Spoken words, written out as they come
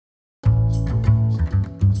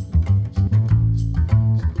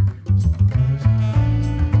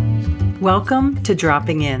Welcome to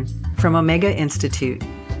Dropping In from Omega Institute,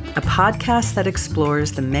 a podcast that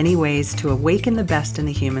explores the many ways to awaken the best in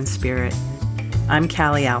the human spirit. I'm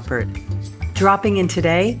Callie Alpert. Dropping in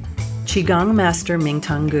today, Qigong Master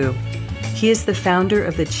Mingtong Gu. He is the founder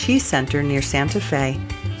of the Qi Center near Santa Fe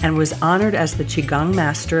and was honored as the Qigong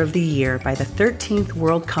Master of the Year by the 13th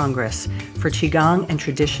World Congress for Qigong and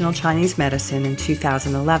Traditional Chinese Medicine in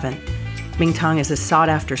 2011. Mingtong is a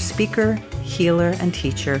sought-after speaker, healer, and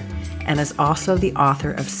teacher, and is also the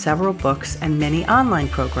author of several books and many online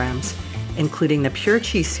programs, including the Pure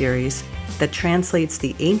Qi series that translates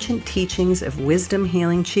the ancient teachings of wisdom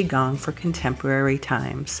healing Qigong for contemporary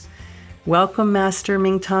times. Welcome, Master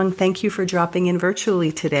Mingtong. Thank you for dropping in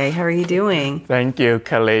virtually today. How are you doing? Thank you,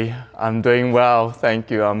 Kelly. I'm doing well. Thank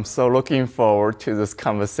you. I'm so looking forward to this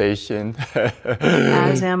conversation.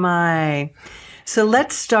 As am I. So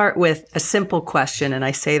let's start with a simple question, and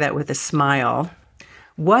I say that with a smile.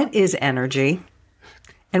 What is energy,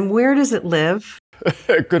 and where does it live?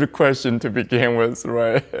 Good question to begin with,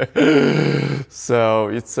 right? So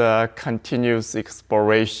it's a continuous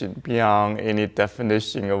exploration beyond any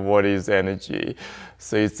definition of what is energy.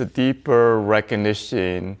 So it's a deeper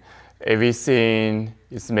recognition. Everything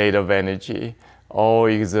is made of energy. All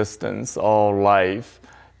existence, all life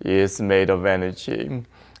is made of energy.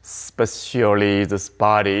 Especially this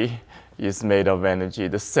body is made of energy.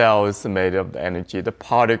 The cell is made of energy. The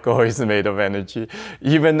particle is made of energy.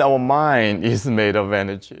 Even our mind is made of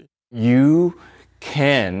energy. You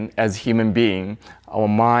can, as human being, our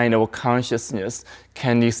mind, our consciousness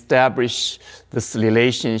can establish this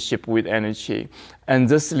relationship with energy. And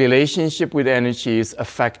this relationship with energy is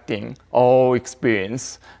affecting all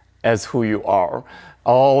experience as who you are.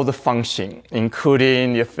 All the function,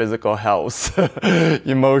 including your physical health,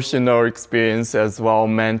 emotional experience as well,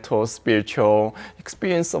 mental, spiritual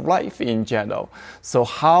experience of life in general. So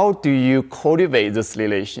how do you cultivate this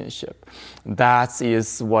relationship? That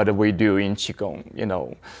is what we do in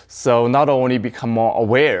Qigong, So not only become more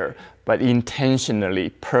aware, but intentionally,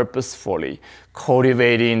 purposefully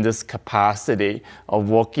cultivating this capacity of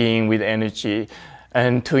working with energy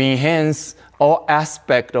and to enhance all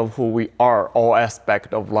aspects of who we are, all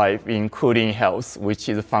aspects of life, including health, which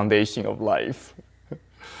is the foundation of life.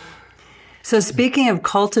 So speaking of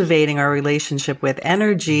cultivating our relationship with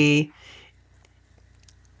energy,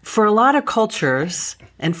 for a lot of cultures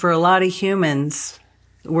and for a lot of humans,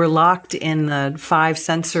 we're locked in the five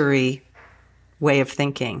sensory way of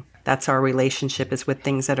thinking. That's our relationship is with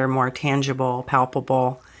things that are more tangible,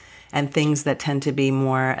 palpable, and things that tend to be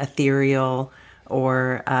more ethereal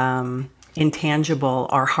or intangible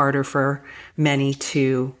are harder for many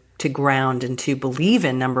to ground and to believe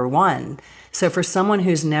in, number one. So for someone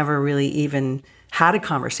who's never really even had a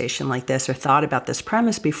conversation like this or thought about this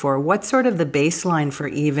premise before, what's sort of the baseline for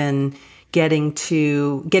even getting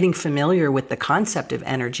familiar with the concept of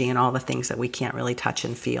energy and all the things that we can't really touch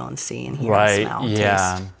and feel and see and hear and smell and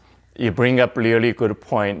taste? You bring up a really good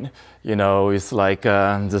point. It's like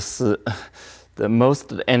the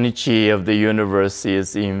most energy of the universe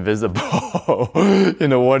is invisible.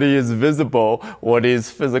 What is visible, what is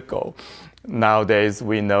physical. Nowadays,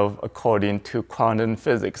 we know, according to quantum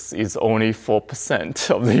physics, is only 4%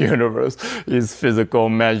 of the universe is physical,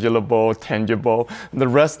 measurable, tangible. The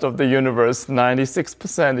rest of the universe,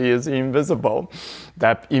 96% is invisible.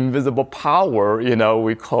 That invisible power,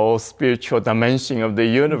 we call spiritual dimension of the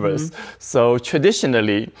universe. Mm-hmm. So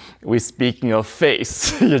traditionally, we're speaking of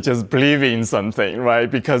faith. You're just believing in something, right?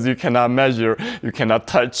 Because you cannot measure, you cannot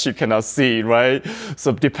touch, you cannot see, right? So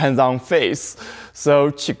it depends on faith.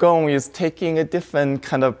 So Qigong is taking a different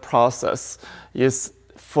kind of process. Is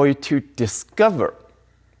for you to discover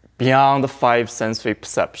beyond the five sensory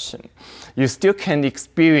perception. You still can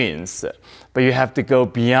experience it, but you have to go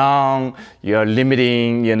beyond your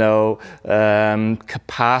limiting,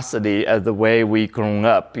 capacity as the way we grown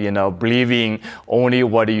up, believing only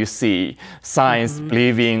what you see. Science,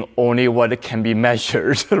 believing only what can be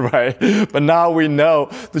measured, right? But now we know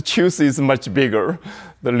the truth is much bigger.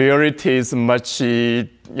 The reality is much,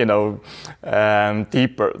 deeper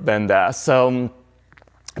than that. So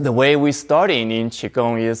the way we're starting in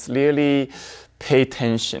Qigong is really pay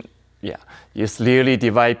attention. It's really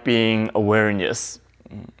developing awareness.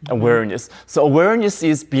 So awareness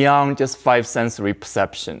is beyond just five sensory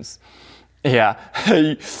perceptions.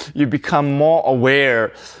 You become more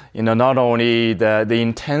aware, not only the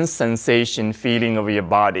intense sensation, feeling of your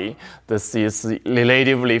body. This is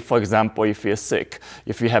relatively, for example, if you're sick,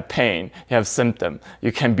 if you have pain, you have symptom,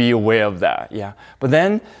 you can be aware of that. But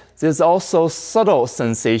then there's also subtle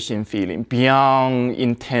sensation feeling beyond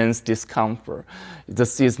intense discomfort.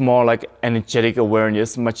 This is more like energetic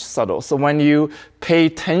awareness, much subtle. So when you pay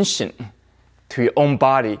attention to your own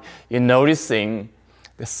body, you're noticing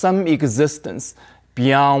there's some existence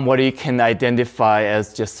beyond what you can identify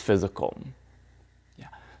as just physical. Yeah.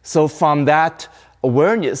 So from that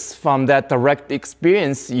awareness, from that direct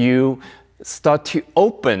experience, you start to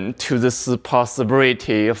open to this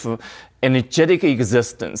possibility of energetic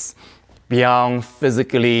existence beyond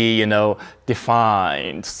physically,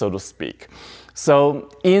 defined, so to speak. So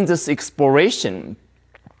in this exploration,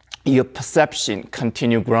 your perception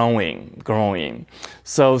continue growing.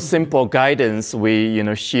 So simple guidance we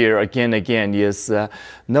share again and again is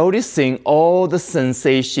noticing all the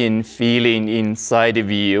sensation feeling inside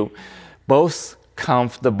of you, both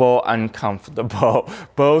comfortable, uncomfortable,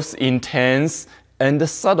 both intense and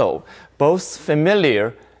subtle, both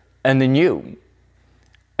familiar and new.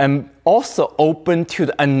 And also open to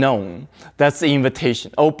the unknown. That's the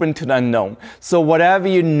invitation, open to the unknown. So whatever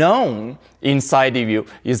you know inside of you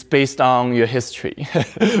is based on your history,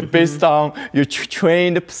 based on your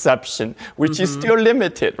trained perception, which is still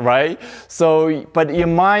limited, right? So, but your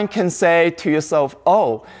mind can say to yourself,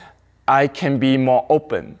 oh, I can be more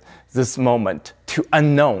open this moment to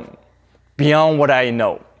unknown, beyond what I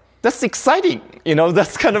know. That's exciting,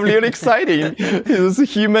 that's kind of really exciting. It's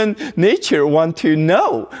human nature, want to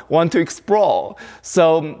know, want to explore.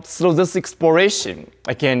 So this exploration,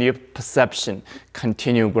 again, your perception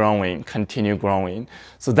continue growing.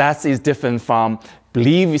 So that is different from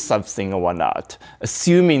believing something or whatnot,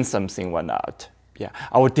 assuming something or not,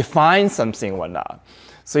 or define something or not.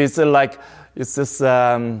 So it's this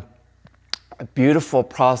a beautiful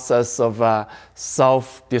process of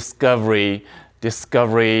self-discovery,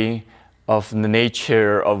 discovery of the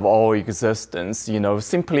nature of all existence.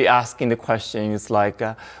 Simply asking the question is like,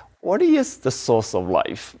 what is the source of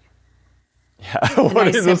life? What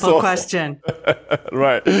is the simple question.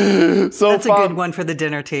 Right. So that's a good one for the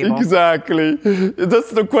dinner table. Exactly.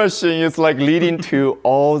 That's the question. It's like leading to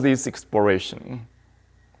all this exploration,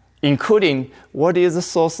 including what is the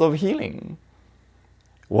source of healing?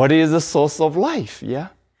 What is the source of life? Yeah.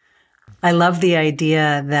 I love the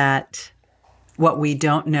idea that what we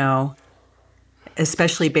don't know,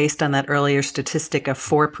 especially based on that earlier statistic of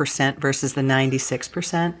 4% versus the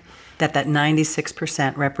 96%, that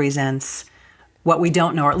 96% represents what we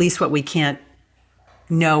don't know, or at least what we can't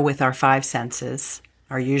know with our five senses,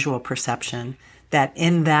 our usual perception, that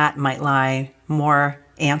in that might lie more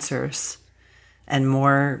answers and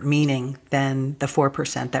more meaning than the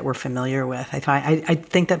 4% that we're familiar with. I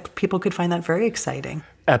think that people could find that very exciting.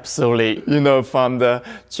 Absolutely. From the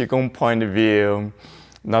Qigong point of view,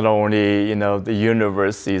 not only, the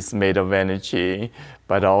universe is made of energy,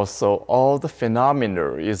 but also all the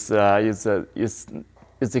phenomena is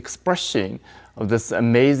expression of this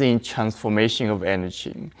amazing transformation of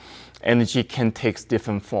energy. Energy can take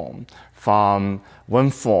different form, from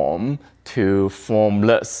one form to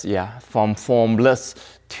formless, from formless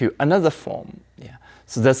to another form.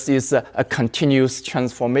 So this is a continuous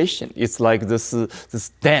transformation. It's like this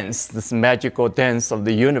dance, this magical dance of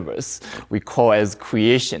the universe we call as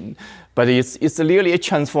creation. But it's really a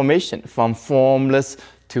transformation from formless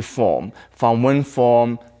to form, from one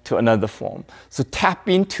form to another form. So tap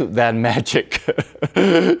into that magic.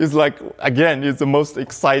 It's like, again, it's the most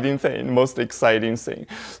exciting thing.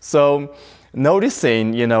 So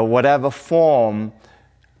noticing, whatever form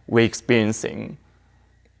we're experiencing,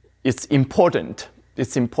 it's important.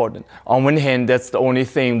 On one hand, that's the only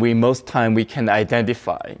thing most time we can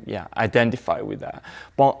identify with that.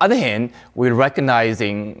 But on the other hand, we're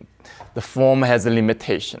recognizing the form has a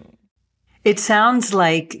limitation. It sounds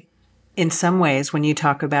like, in some ways, when you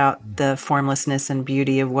talk about the formlessness and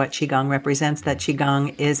beauty of what Qigong represents, that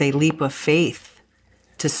Qigong is a leap of faith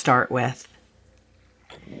to start with.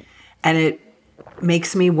 And it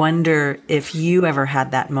makes me wonder if you ever had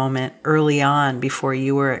that moment early on before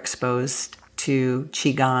you were exposed to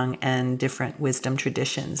Qigong and different wisdom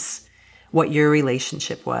traditions, what your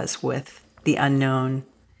relationship was with the unknown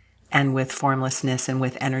and with formlessness and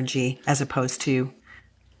with energy, as opposed to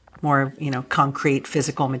more, concrete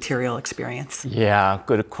physical material experience. Yeah,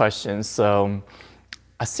 good question. So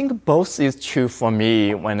I think both is true for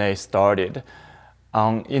me when I started.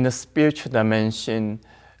 In the spiritual dimension,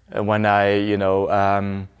 when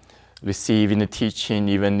I, receiving the teaching,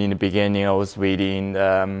 even in the beginning, I was reading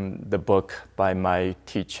the book by my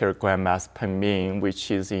teacher, Grandmaster Peng Ming, which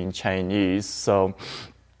is in Chinese. So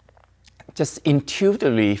just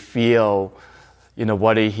intuitively feel,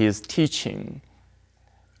 what he's teaching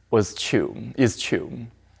is true.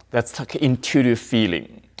 That's like intuitive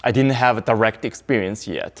feeling. I didn't have a direct experience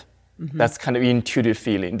yet. That's kind of intuitive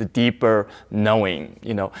feeling, the deeper knowing,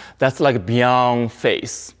 that's like beyond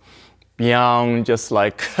faith, beyond just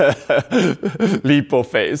like lipo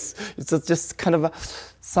faith. It's just kind of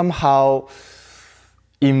somehow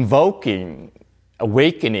invoking,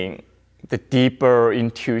 awakening the deeper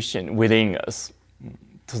intuition within us.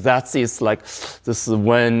 So that is like, this is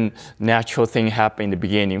one natural thing happened in the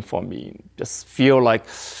beginning for me. Just feel like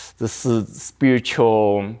this is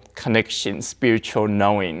spiritual connection, spiritual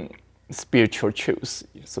knowing, spiritual truth,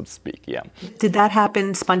 so to speak, yeah. Did that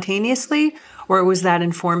happen spontaneously, or was that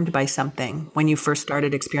informed by something when you first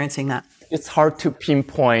started experiencing that? It's hard to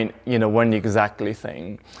pinpoint, one exactly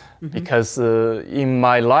thing, because in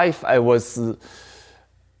my life, I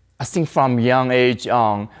think from young age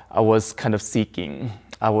on, I was kind of seeking.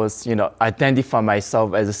 I was, identify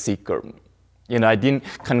myself as a seeker. I didn't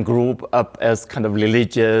kind of grow up as kind of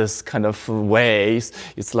religious kind of ways.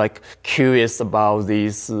 It's like curious about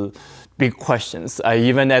these big questions.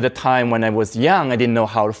 Even at the time when I was young, I didn't know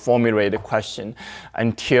how to formulate a question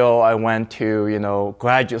until I went to,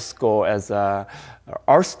 graduate school as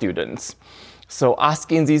art students. So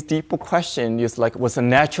asking these deeper questions was a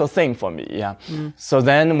natural thing for me, yeah. So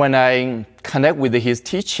then when I connect with his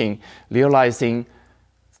teaching, realizing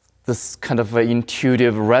this kind of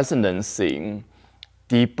intuitive resonancing,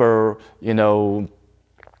 deeper,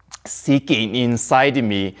 seeking inside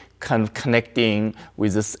me, kind of connecting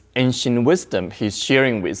with this ancient wisdom he's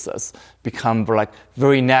sharing with us, become like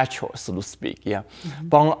very natural, so to speak, yeah.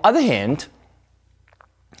 But on the other hand,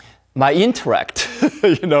 my intellect,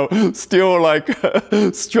 still like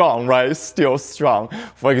strong, right? Still strong.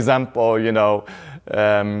 For example,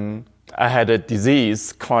 I had a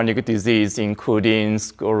disease, chronic disease, including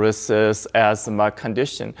sclerosis, asthma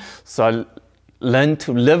condition. So I learned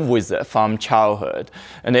to live with it from childhood.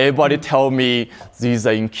 And everybody tell me these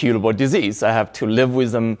are incurable disease. I have to live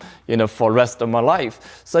with them, for the rest of my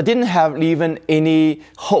life. So I didn't have even any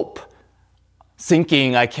hope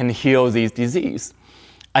thinking I can heal this disease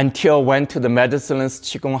until I went to the Medicine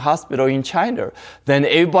Qigong Hospital in China. Then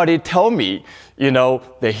everybody tell me,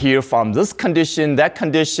 they heal from this condition, that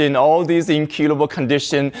condition, all these incurable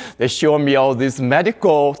conditions. They show me all these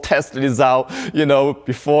medical test results,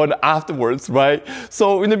 before and afterwards, right?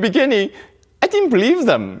 So in the beginning, I didn't believe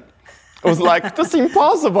them. It was like, that's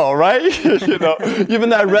impossible, right?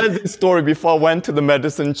 Even I read this story before I went to the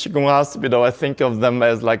Medicine Qigong Hospital. I think of them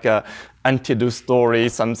as like a antidote story.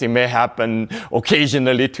 Something may happen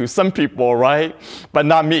occasionally to some people, right? But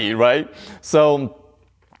not me, right? So,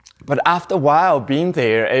 but after a while being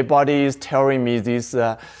there, everybody is telling me this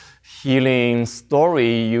healing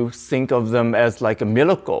story. You think of them as like a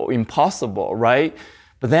miracle, impossible, right?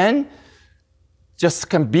 But then, just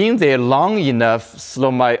being there long enough,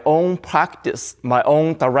 so my own practice, my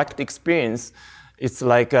own direct experience, it's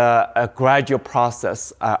like a gradual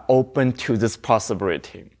process, open to this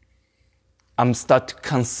possibility. I'm start to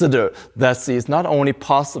consider this is not only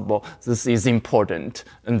possible, this is important,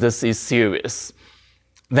 and this is serious.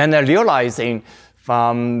 Then I realizing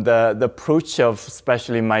from the approach of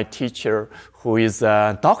especially my teacher, who is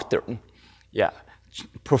a doctor,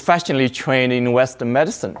 professionally trained in Western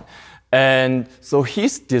medicine. And so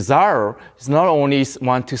his desire is not only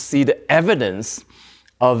want to see the evidence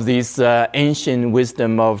of this ancient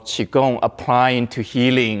wisdom of Qigong applying to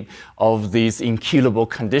healing of this incurable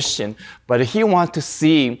condition, but he wants to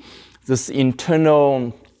see this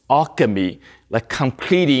internal alchemy, like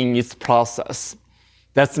completing its process.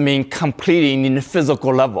 That means completing in the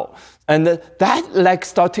physical level. And that like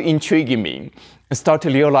start to intrigue me and start to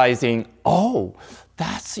realizing,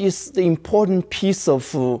 that is the important piece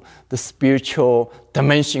of the spiritual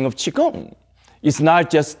dimension of Qigong. It's not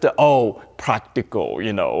just, practical,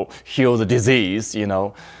 heal the disease,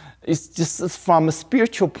 It's just from a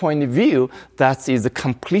spiritual point of view, that is the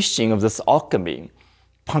completion of this alchemy,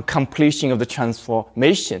 completion of the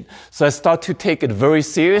transformation. So I start to take it very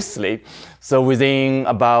seriously. So within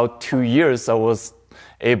about 2 years, I was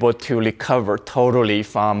able to recover totally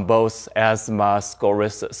from both asthma,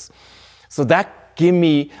 sclerosis. So that give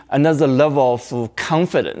me another level of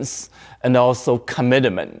confidence and also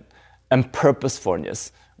commitment and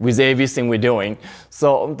purposefulness with everything we're doing.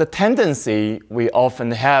 So the tendency we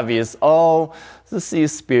often have is, this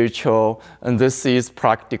is spiritual and this is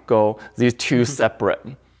practical, these two separate.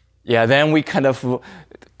 Then we kind of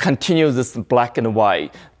continue this black and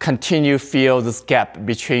white, continue feel this gap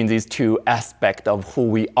between these two aspects of who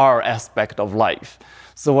we are, aspect of life.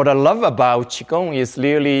 So what I love about Qigong is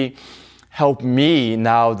really help me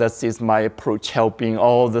now, that is my approach, helping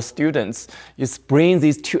all the students, is bring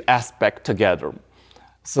these two aspects together.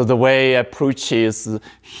 So the way I approach is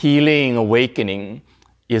healing, awakening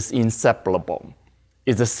is inseparable.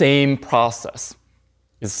 It's the same process.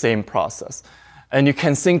 It's the same process. And you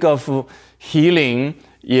can think of healing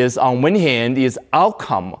is, on one hand, is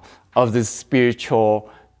outcome of this spiritual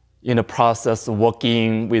process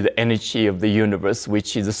working with the energy of the universe,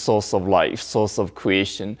 which is the source of life, source of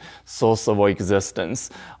creation, source of our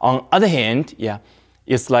existence. On the other hand,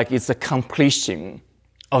 it's like it's a completion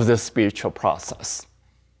of the spiritual process.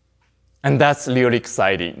 And that's really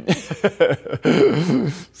exciting.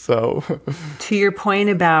 So, to your point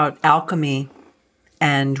about alchemy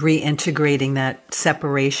and reintegrating that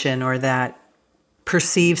separation or that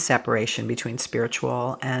perceived separation between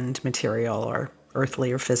spiritual and material or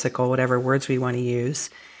earthly or physical, whatever words we want to use.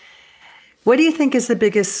 What do you think is the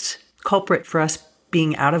biggest culprit for us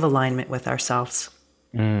being out of alignment with ourselves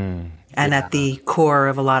and at the core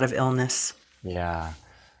of a lot of illness? Yeah,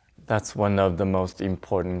 that's one of the most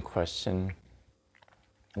important questions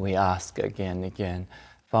we ask again and again.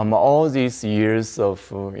 From all these years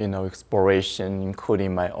of exploration,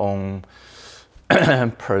 including my own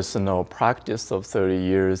personal practice of 30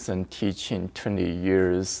 years and teaching 20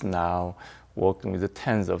 years now, working with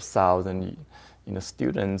tens of thousands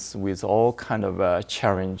students with all kind of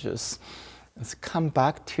challenges. It's come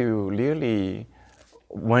back to really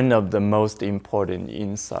one of the most important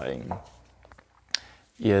insight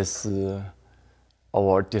is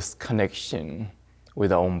our disconnection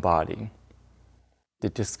with our own body, the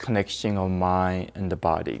disconnection of mind and the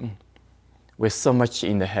body. We're so much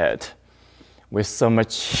in the head. We're so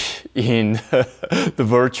much in the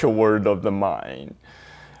virtual world of the mind.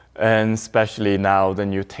 And especially now, the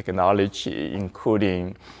new technology,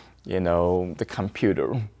 including, the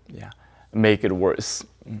computer, make it worse.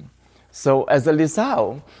 So as a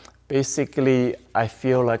result, basically, I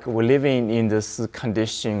feel like we're living in this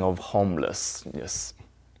condition of homelessness.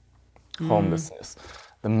 Homelessness.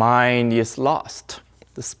 The mind is lost.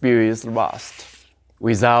 The spirit is lost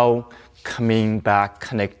without coming back,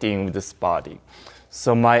 connecting with this body.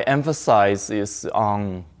 So my emphasis is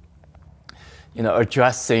on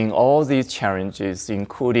addressing all these challenges,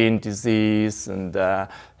 including disease and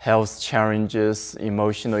health challenges,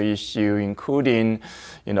 emotional issue, including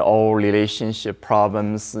all relationship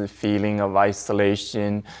problems, the feeling of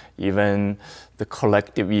isolation, even the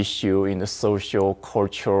collective issue in the social,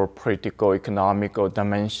 cultural, political, economical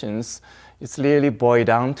dimensions. It's really boiled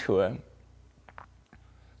down to it.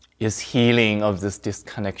 Is healing of this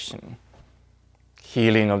disconnection.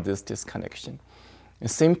 Healing of this disconnection. And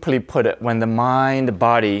simply put it, when the mind, the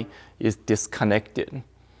body is disconnected,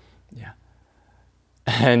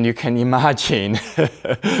 and you can imagine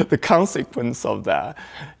the consequence of that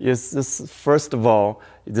is this, first of all,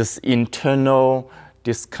 this internal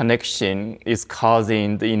disconnection is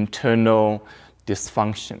causing the internal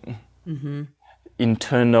dysfunction,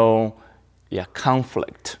 internal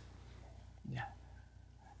conflict,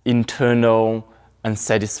 internal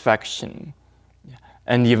unsatisfaction,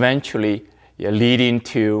 and eventually leading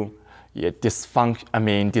to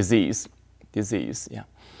disease.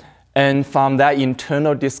 And from that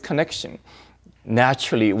internal disconnection,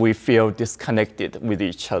 naturally we feel disconnected with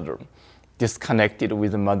each other, disconnected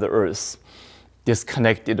with Mother Earth,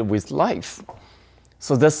 disconnected with life.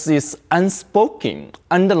 So this is unspoken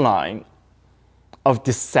underlying of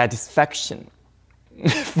dissatisfaction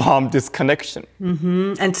from disconnection.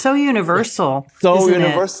 And so universal. So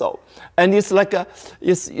universal. And it's like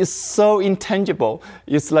it's so intangible.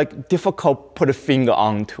 It's like difficult to put a finger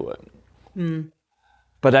onto it.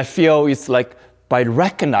 But I feel it's like by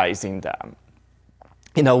recognizing them.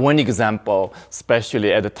 One example,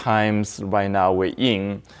 especially at the times right now we're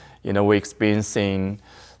in, we're experiencing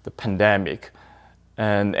the pandemic.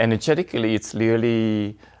 And energetically, it's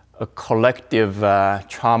really a collective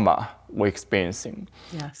trauma we're experiencing.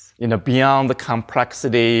 Yes. Beyond the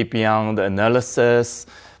complexity, beyond the analysis,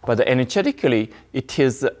 but energetically,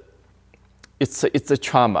 it's a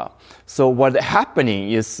trauma. So what's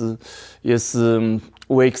happening is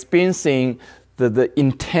we're experiencing the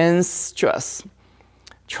intense stress,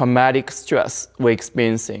 traumatic stress we're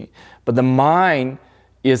experiencing, but the mind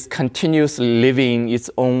is continuously living its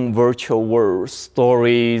own virtual world,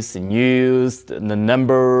 stories, news, the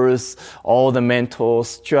numbers, all the mental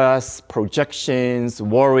stress, projections,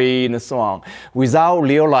 worry, and so on, without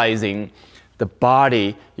realizing the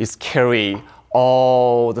body is carrying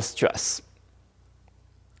all the stress.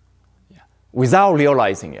 Without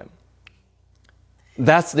realizing it.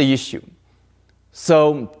 That's the issue.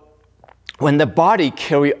 So when the body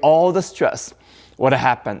carry all the stress, what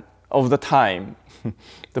happened over the time?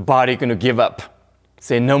 The body going to give up,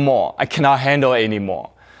 say no more, I cannot handle it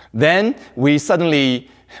anymore. Then we're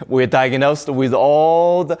diagnosed with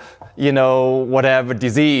all the, whatever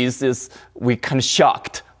diseases, we kind of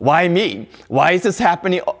shocked. Why me? Why is this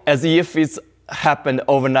happening as if it's happened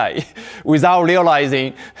overnight? Without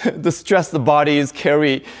realizing the stress the body is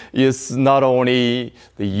carrying is not only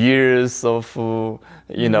the years of,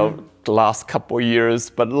 the last couple of years,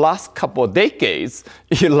 but last couple of decades,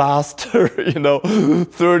 it lasts,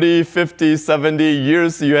 30, 50, 70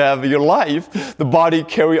 years you have your life. The body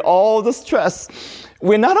carry all the stress.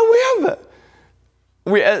 We're not aware of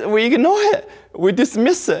it. We ignore it. We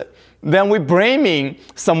dismiss it. Then we're blaming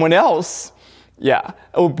someone else. Yeah,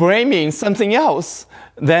 or blaming something else.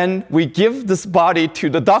 Then we give this body to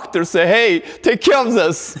the doctor, say, hey, take care of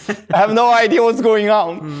this. I have no idea what's going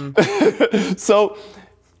on. So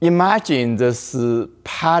imagine this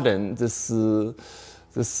pattern, this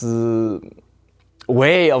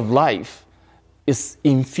way of life is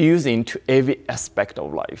infusing to every aspect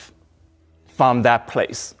of life from that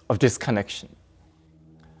place of disconnection.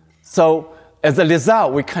 So as a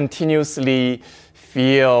result, we continuously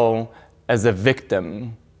feel as a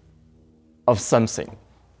victim of something,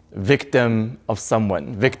 victim of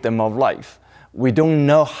someone, victim of life. We don't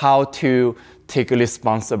know how to take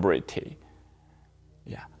responsibility.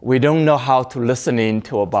 Yeah. We don't know how to listen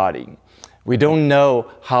into our body. We don't know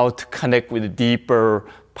how to connect with deeper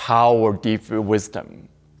power, deeper wisdom.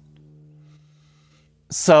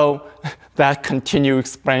 So that continued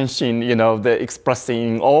expansion, the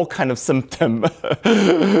expressing all kind of symptom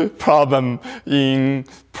problem in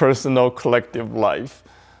personal, collective life.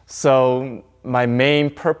 So my main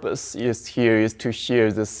purpose is to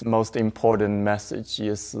share this most important message,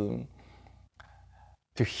 is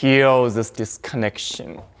to heal this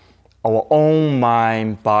disconnection, our own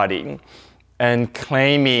mind, body, and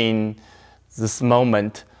claiming this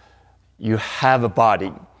moment you have a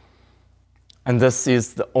body. And this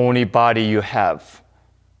is the only body you have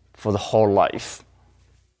for the whole life.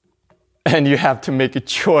 And you have to make a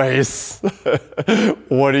choice.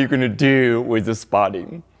 What are you going to do with this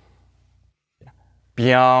body?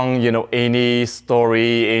 Beyond, any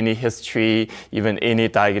story, any history, even any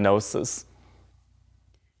diagnosis.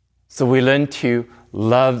 So we learn to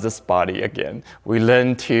love this body again. We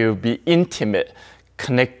learn to be intimate,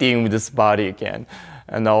 connecting with this body again.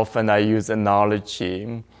 And often I use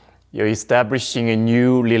analogy. You're establishing a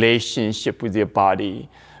new relationship with your body,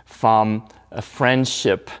 from a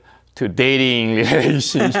friendship to dating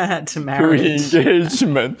relationship to marriage, to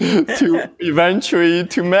engagement, to eventually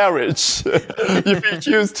to marriage, if you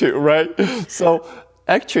choose to, right? So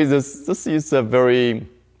actually this is a very,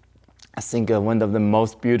 I think, one of the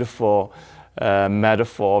most beautiful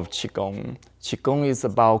metaphor of Qigong. Qigong is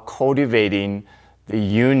about cultivating the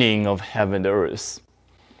union of heaven and earth.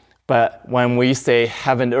 But when we say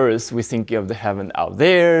heaven, earth, we think of the heaven out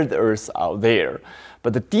there, the earth out there.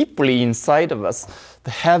 But deeply inside of us,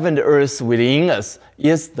 the heaven, earth within us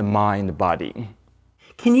is the mind, body.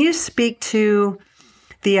 Can you speak to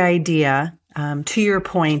the idea, to your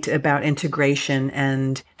point about integration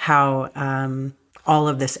and how all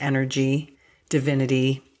of this energy,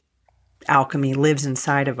 divinity, alchemy lives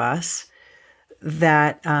inside of us?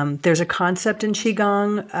 That there's a concept in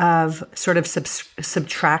Qigong of sort of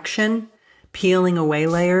subtraction, peeling away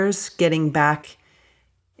layers, getting back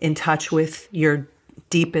in touch with your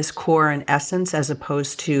deepest core and essence, as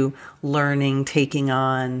opposed to learning, taking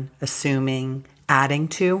on, assuming, adding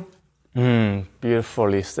to.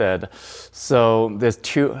 Beautifully said. So there's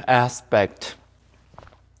two aspects.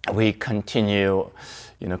 We continue,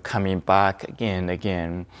 coming back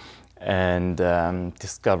again, and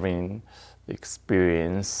discovering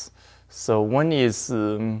experience. So one is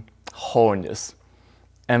wholeness,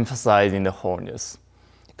 emphasizing the wholeness.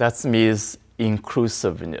 That means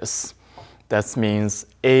inclusiveness. That means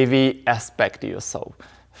every aspect of yourself,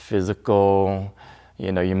 physical,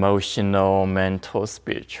 emotional, mental,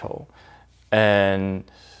 spiritual, and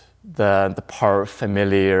the part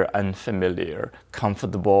familiar, unfamiliar,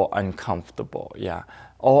 comfortable, uncomfortable. Yeah,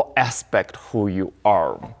 all aspect who you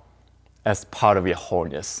are as part of your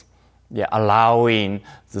wholeness. Yeah, allowing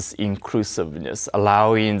this inclusiveness,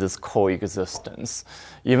 allowing this coexistence.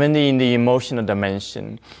 Even in the emotional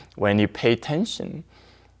dimension, when you pay attention,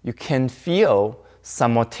 you can feel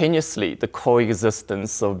simultaneously the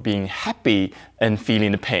coexistence of being happy and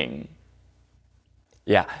feeling the pain.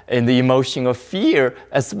 Yeah, and the emotion of fear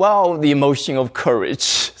as well, the emotion of courage,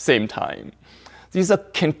 same time. These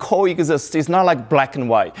can coexist. It's not like black and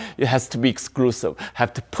white. It has to be exclusive.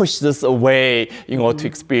 Have to push this away in order to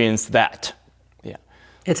experience that. Yeah.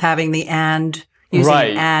 It's having the and, using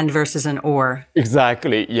an and versus an or.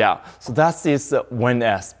 Exactly, yeah. So that is one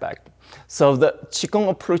aspect. So the Qigong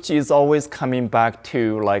approach is always coming back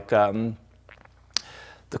to like the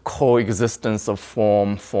coexistence of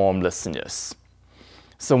form, formlessness.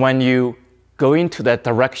 So when you go into that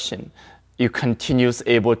direction, you continues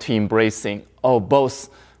able to embracing both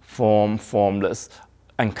form, formless,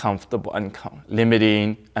 uncomfortable,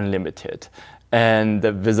 limiting, unlimited, and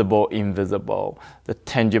the visible, invisible, the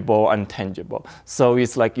tangible, untangible. So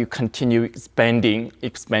it's like you continue expanding,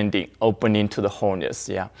 opening to the wholeness.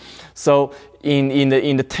 Yeah. So in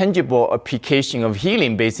the tangible application of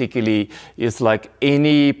healing, basically, is like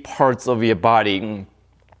any parts of your body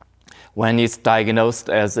when it's diagnosed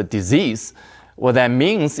as a disease. What that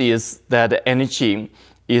means is that the energy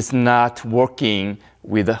is not working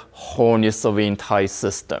with the wholeness of the entire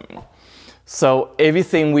system. So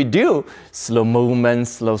everything we do, slow movement,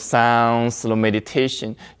 slow sound, slow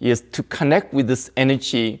meditation, is to connect with this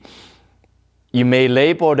energy. You may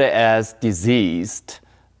label it as diseased,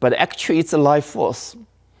 but actually it's a life force.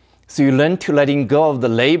 So you learn to letting go of the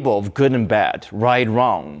label of good and bad, right,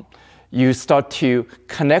 wrong. You start to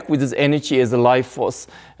connect with this energy as a life force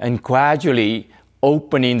and gradually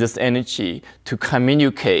opening this energy to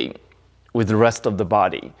communicate with the rest of the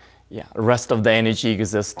body, the rest of the energy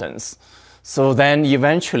existence. So then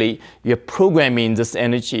eventually you're programming this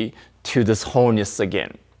energy to this wholeness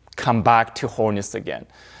again, come back to wholeness again.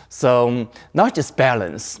 So not just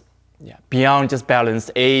balance, beyond just balance,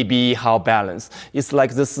 A, B, how balance. It's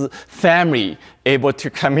like this family able to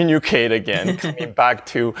communicate again, coming back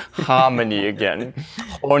to harmony again,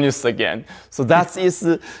 wholeness again. So that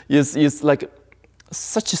is like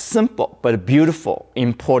such a simple but beautiful,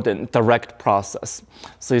 important, direct process.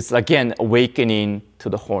 So it's again awakening to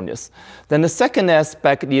the wholeness. Then the second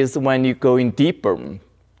aspect is when you go in deeper.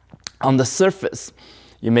 On the surface,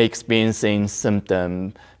 you may experiencing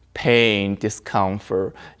symptom, pain,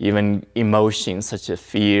 discomfort, even emotions such as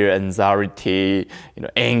fear, anxiety,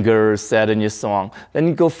 anger, sadness, so on. Then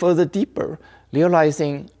you go further deeper,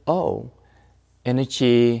 realizing,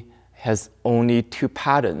 energy has only two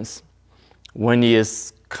patterns. One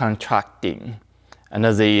is contracting,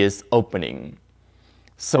 another is opening.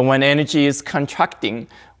 So when energy is contracting,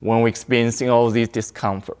 when we're experiencing all these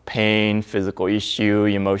discomfort, pain, physical issue,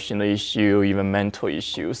 emotional issue, even mental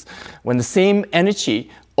issues, when the same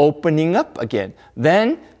energy opening up again,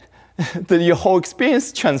 then your whole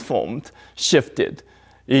experience transformed, shifted.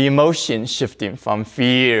 Emotion shifting from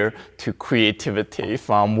fear to creativity,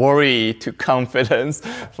 from worry to confidence,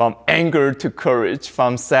 from anger to courage,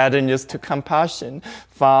 from sadness to compassion,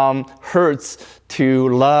 from hurts to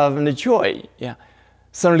love and joy.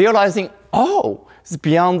 So realizing, it's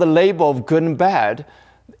beyond the label of good and bad.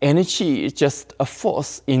 Energy is just a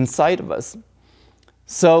force inside of us.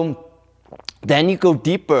 So then you go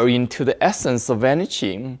deeper into the essence of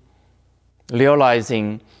energy,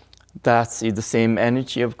 realizing that's the same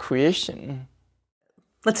energy of creation.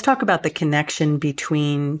 Let's talk about the connection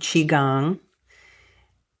between Qigong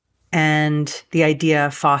and the idea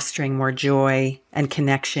of fostering more joy and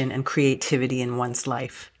connection and creativity in one's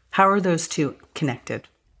life. How are those two connected?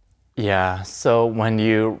 So when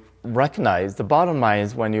you recognize, the bottom line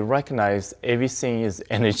is when you recognize everything is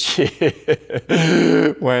energy,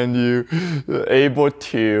 when you're able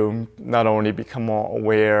to not only become more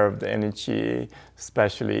aware of the energy,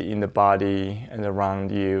 especially in the body and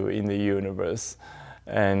around you in the universe,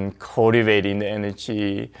 and cultivating the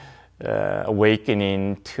energy,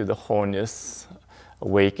 awakening to the wholeness,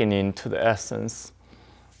 awakening to the essence,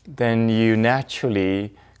 then you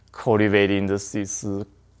naturally cultivating this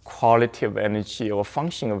quality of energy or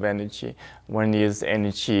function of energy. When is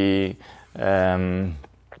energy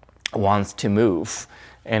wants to move,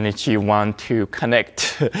 energy want to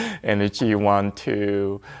connect, energy want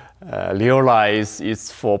to realize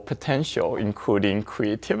its full potential, including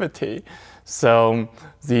creativity. So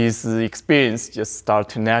these experiences just start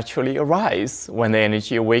to naturally arise when the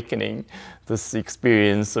energy awakening, this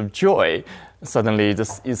experience of joy. Suddenly,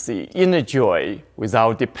 this is the inner joy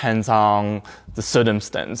without depends on the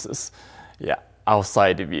circumstances,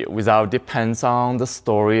 outside of you, without depends on the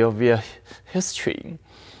story of your history.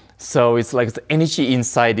 So it's like the energy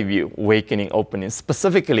inside of you, awakening, opening,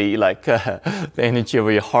 specifically like the energy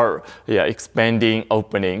of your heart, expanding,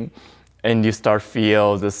 opening, and you start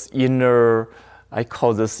feel this inner, I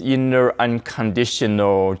call this inner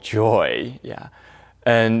unconditional joy,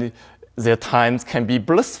 and their times can be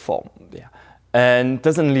blissful, and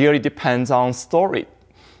doesn't really depend on story,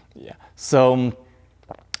 So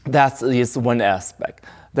that is one aspect.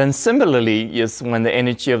 Then similarly is when the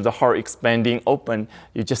energy of the heart expanding open,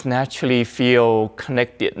 you just naturally feel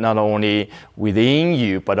connected, not only within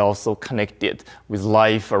you, but also connected with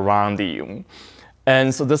life around you.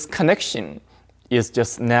 And so this connection is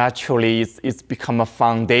just naturally, it's become a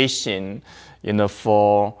foundation,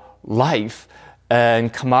 for life.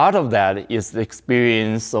 And come out of that is the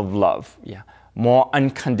experience of love. Yeah, more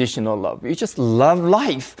unconditional love. You just love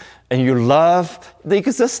life and you love the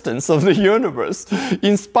existence of the universe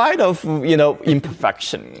in spite of,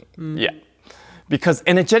 imperfection. Yeah, because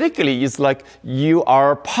energetically it's like you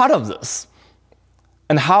are part of this.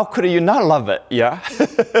 And how could you not love it? Yeah.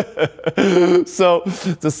 So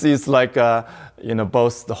this is like,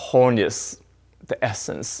 both the wholeness, the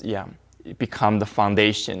essence. Yeah, it become the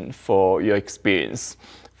foundation for your experience,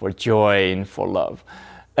 for joy and for love.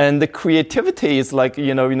 And the creativity is like,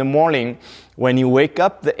 in the morning when you wake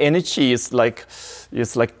up, the energy is like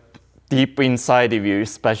deep inside of you,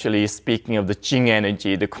 especially speaking of the Jing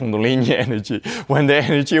energy, the Kundalini energy. When the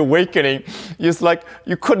energy awakening, it's like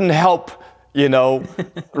you couldn't help,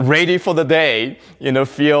 ready for the day,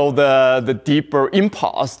 feel the deeper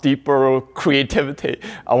impulse, deeper creativity.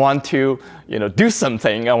 I want to, do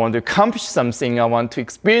something. I want to accomplish something. I want to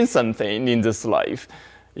experience something in this life.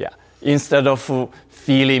 Yeah. Instead of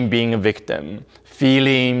feeling being a victim,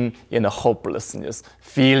 feeling, hopelessness,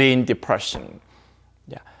 feeling depression.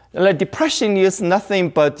 Yeah. Like depression is nothing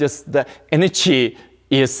but just the energy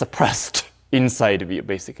is suppressed inside of you,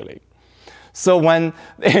 basically. So when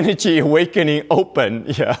the energy awakening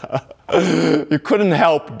opened, you couldn't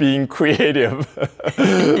help being creative.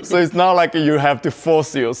 So it's not like you have to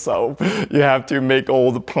force yourself. You have to make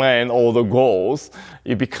all the plan, all the goals.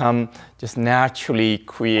 You become just naturally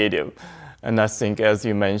creative. And I think, as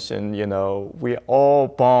you mentioned, we're all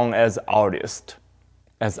born as artists.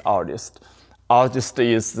 Artist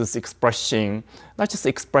is this expression, not just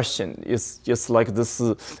expression, it's just like this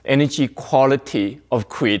energy quality of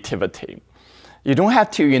creativity. You don't have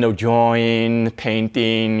to, join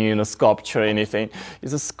painting, sculpture, anything.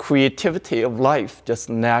 It's this creativity of life just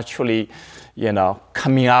naturally,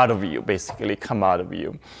 coming out of you, basically come out of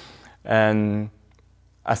you. And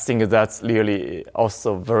I think that's really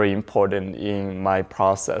also very important in my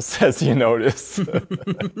process, as you notice.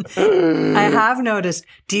 I have noticed.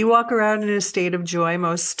 Do you walk around in a state of joy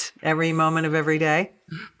most every moment of every day?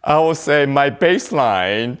 I would say my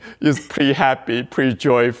baseline is pretty happy, pretty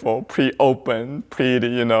joyful, pretty open,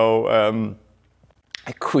 pretty,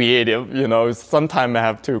 creative. Sometimes I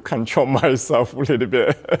have to control myself a little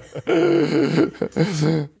bit.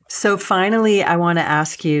 So finally, I want to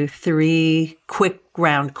ask you 3 quick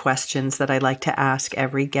round questions that I'd like to ask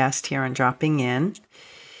every guest here on Dropping In.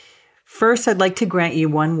 First, I'd like to grant you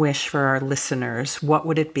one wish for our listeners. What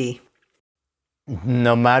would it be?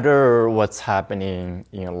 No matter what's happening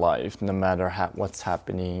in your life, no matter what's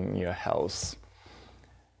happening in your health,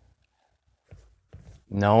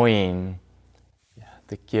 knowing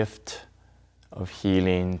the gift of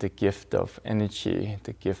healing, the gift of energy,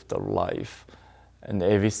 the gift of life, and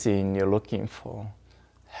everything you're looking for,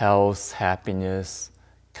 health, happiness,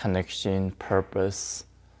 connection, purpose,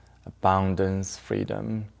 abundance,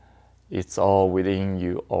 freedom, it's all within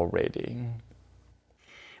you already.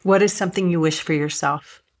 What is something you wish for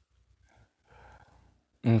yourself?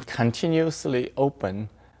 Continuously open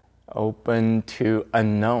to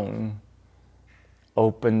unknown,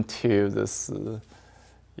 open to this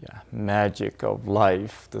magic of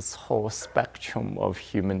life, this whole spectrum of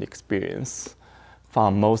human experience,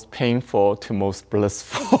 from most painful to most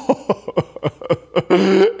blissful,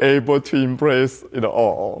 able to embrace it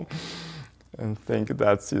all. And I think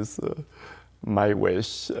that's just my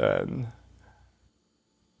wish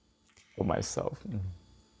for myself.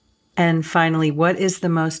 And finally, what is the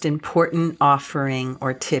most important offering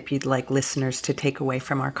or tip you'd like listeners to take away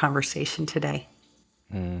from our conversation today?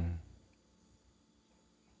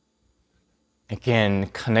 Again,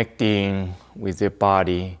 connecting with your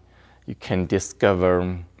body, you can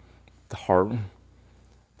discover the heart,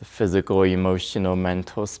 the physical, emotional,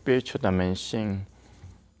 mental, spiritual dimension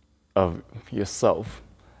of yourself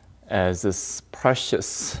as this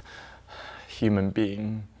precious human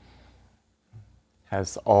being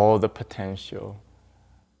has all the potential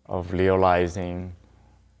of realizing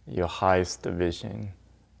your highest vision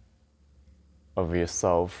of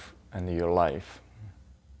yourself and your life.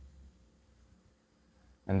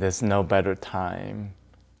 And there's no better time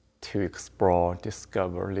to explore,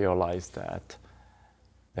 discover, realize that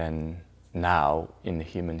than now in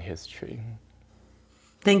human history.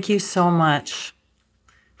 Thank you so much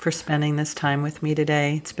for spending this time with me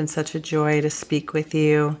today. It's been such a joy to speak with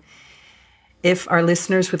you. If our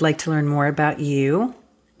listeners would like to learn more about you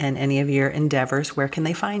and any of your endeavors, where can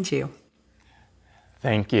they find you?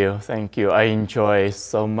 Thank you. I enjoy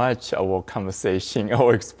so much our conversation,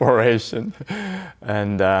 our exploration.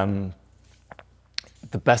 And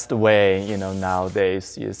the best way,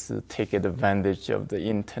 nowadays is to take advantage of the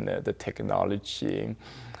internet, the technology,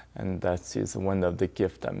 and that is one of the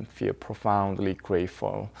gifts I feel profoundly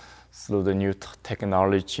grateful. Through the new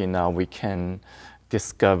technology now we can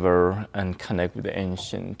discover and connect with the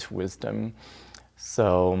ancient wisdom.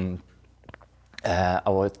 So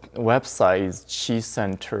our website is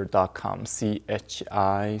chicenter.com,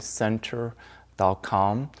 CHI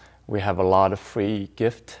center.com. We have a lot of free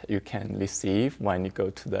gifts you can receive when you go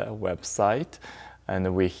to the website.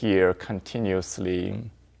 And we're here continuously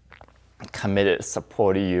committed,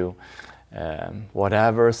 supporting you,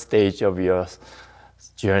 whatever stage of your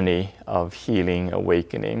journey of healing,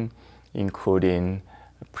 awakening, including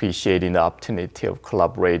appreciating the opportunity of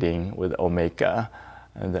collaborating with Omega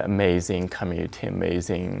and the amazing community,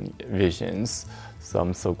 amazing visions. So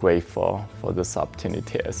I'm so grateful for this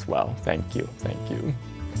opportunity as well. Thank you. Thank you.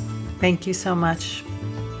 Thank you so much.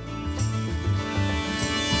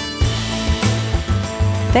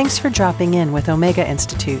 Thanks for dropping in with Omega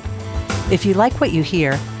Institute. If you like what you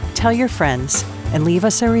hear, tell your friends and leave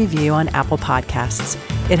us a review on Apple Podcasts.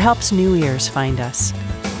 It helps new ears find us.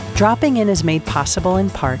 Dropping In is made possible in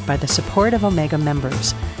part by the support of Omega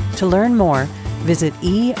members. To learn more, visit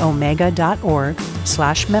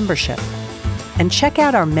eomega.org/membership. And check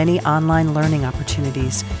out our many online learning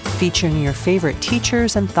opportunities featuring your favorite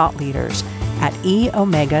teachers and thought leaders at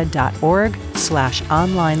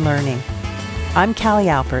eomega.org/online learning. I'm Callie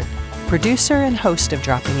Alpert, producer and host of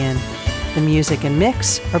Dropping In. The music and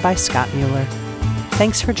mix are by Scott Mueller.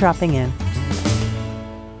 Thanks for dropping in.